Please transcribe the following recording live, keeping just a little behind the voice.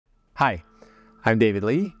Hi, I'm David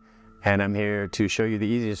Lee, and I'm here to show you the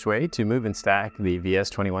easiest way to move and stack the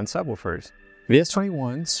VS21 subwoofers.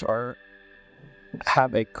 VS21s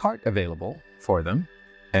have a cart available for them,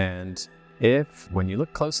 and when you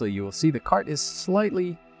look closely, you will see the cart is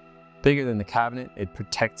slightly bigger than the cabinet. It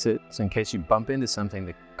protects it, so in case you bump into something,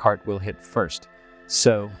 the cart will hit first.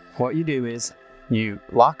 So what you do is you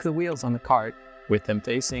lock the wheels on the cart with them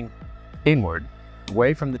facing inward,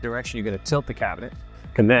 away from the direction you're going to tilt the cabinet,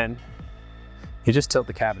 and then you just tilt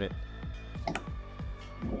the cabinet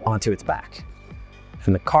onto its back,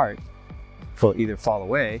 and the cart will either fall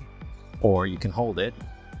away or you can hold it.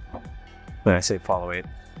 When I say fall away,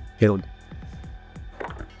 it'll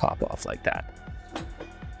pop off like that.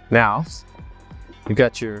 Now you've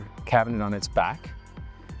got your cabinet on its back,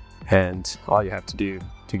 and all you have to do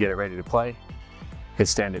to get it ready to play is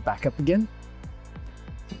stand it back up again.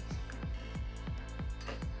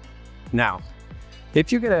 Now,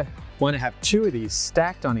 if you're gonna want to have two of these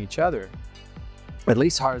stacked on each other, at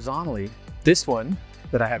least horizontally, this one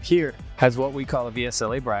that I have here has what we call a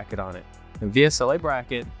VSLA bracket on it. The VSLA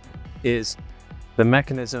bracket is the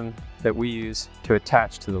mechanism that we use to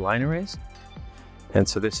attach to the line arrays. And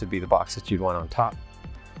so this would be the box that you'd want on top.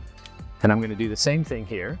 And I'm going to do the same thing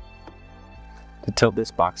here to tilt this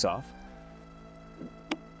box off.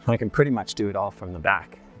 I can pretty much do it all from the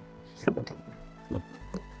back.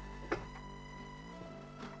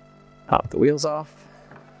 Pop the wheels off,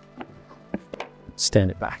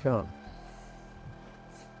 stand it back on.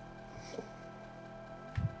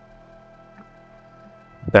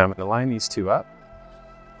 Now I'm going to line these two up,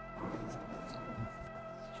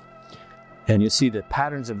 and you'll see the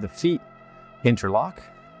patterns of the feet interlock,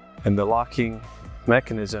 and the locking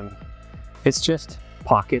mechanism, it's just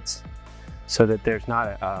pockets so that there's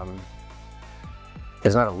not a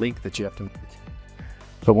link that you have to make.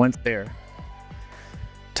 But once they're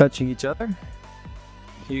touching each other,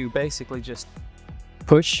 you basically just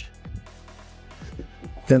push,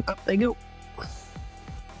 then up they go.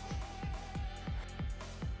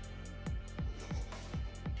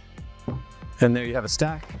 And there you have a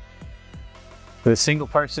stack with a single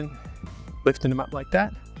person lifting them up like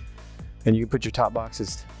that, and you can put your top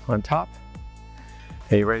boxes on top,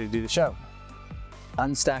 and you're ready to do the show.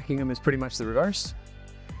 Unstacking them is pretty much the reverse.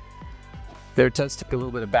 There it does take a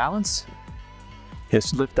little bit of balance.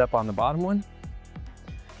 Just lift up on the bottom one.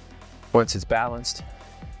 Once it's balanced,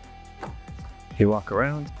 you walk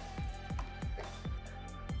around,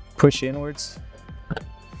 push inwards,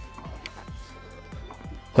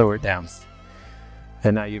 lower it down.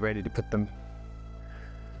 And now you're ready to put them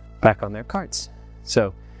back on their carts.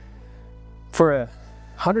 So for a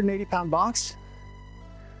 180-pound box,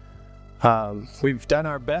 we've done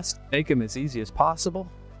our best to make them as easy as possible,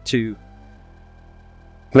 to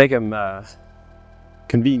make them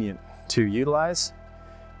convenient to utilize,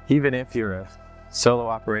 even if you're a solo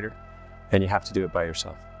operator and you have to do it by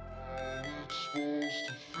yourself.